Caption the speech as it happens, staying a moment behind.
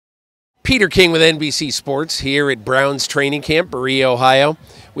Peter King with NBC Sports here at Browns training camp, Berea, Ohio,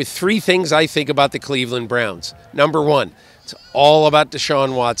 with three things I think about the Cleveland Browns. Number one, it's all about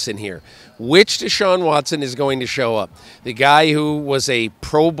Deshaun Watson here. Which Deshaun Watson is going to show up? The guy who was a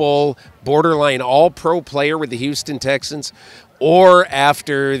Pro Bowl, borderline all-pro player with the Houston Texans, or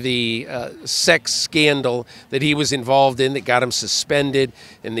after the sex scandal that he was involved in that got him suspended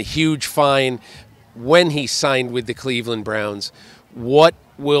and the huge fine when he signed with the Cleveland Browns. What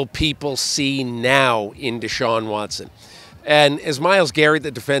will people see now in Deshaun Watson? And as Myles Garrett,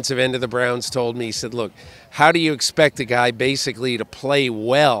 the defensive end of the Browns, told me, he said, look, how do you expect a guy basically to play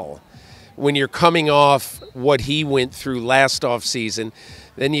well when you're coming off what he went through last offseason?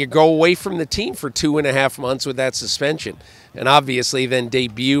 Then you go away from the team for 2.5 months with that suspension. And obviously then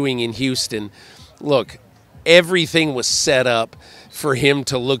debuting in Houston. Look, everything was set up for him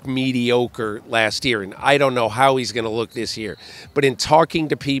to look mediocre last year. And I don't know how he's going to look this year. But in talking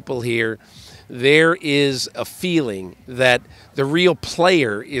to people here, there is a feeling that the real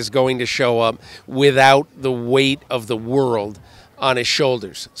player is going to show up without the weight of the world on his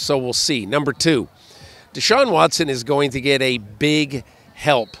shoulders. So we'll see. Number two, Deshaun Watson is going to get a big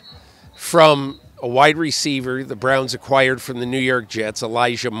help from a wide receiver the Browns acquired from the New York Jets,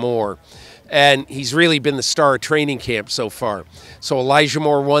 Elijah Moore. And he's really been the star of training camp so far. So Elijah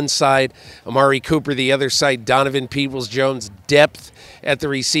Moore one side, Amari Cooper the other side, Donovan Peoples-Jones, depth at the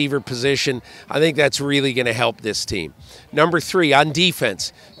receiver position. I think that's really going to help this team. Number three, on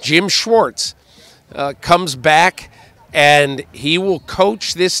defense, Jim Schwartz comes back, and he will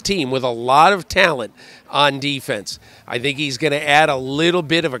coach this team with a lot of talent on defense. I think he's going to add a little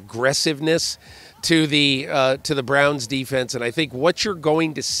bit of aggressiveness to the Browns defense, and I think what you're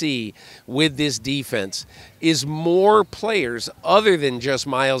going to see with this defense is more players other than just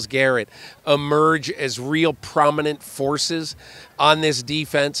Myles Garrett emerge as real prominent forces on this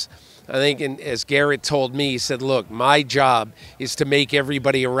defense. I think, and as Garrett told me, he said, look, my job is to make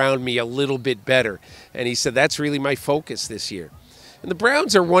everybody around me a little bit better. And he said, that's really my focus this year. And the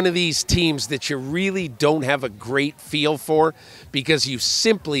Browns are one of these teams that you really don't have a great feel for because you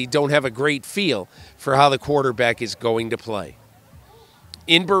simply don't have a great feel for how the quarterback is going to play.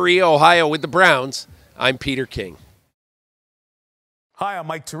 In Berea, Ohio with the Browns, I'm Peter King. Hi, I'm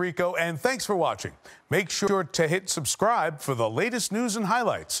Mike Tirico, and thanks for watching. Make sure to hit subscribe for the latest news and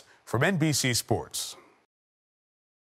highlights from NBC Sports.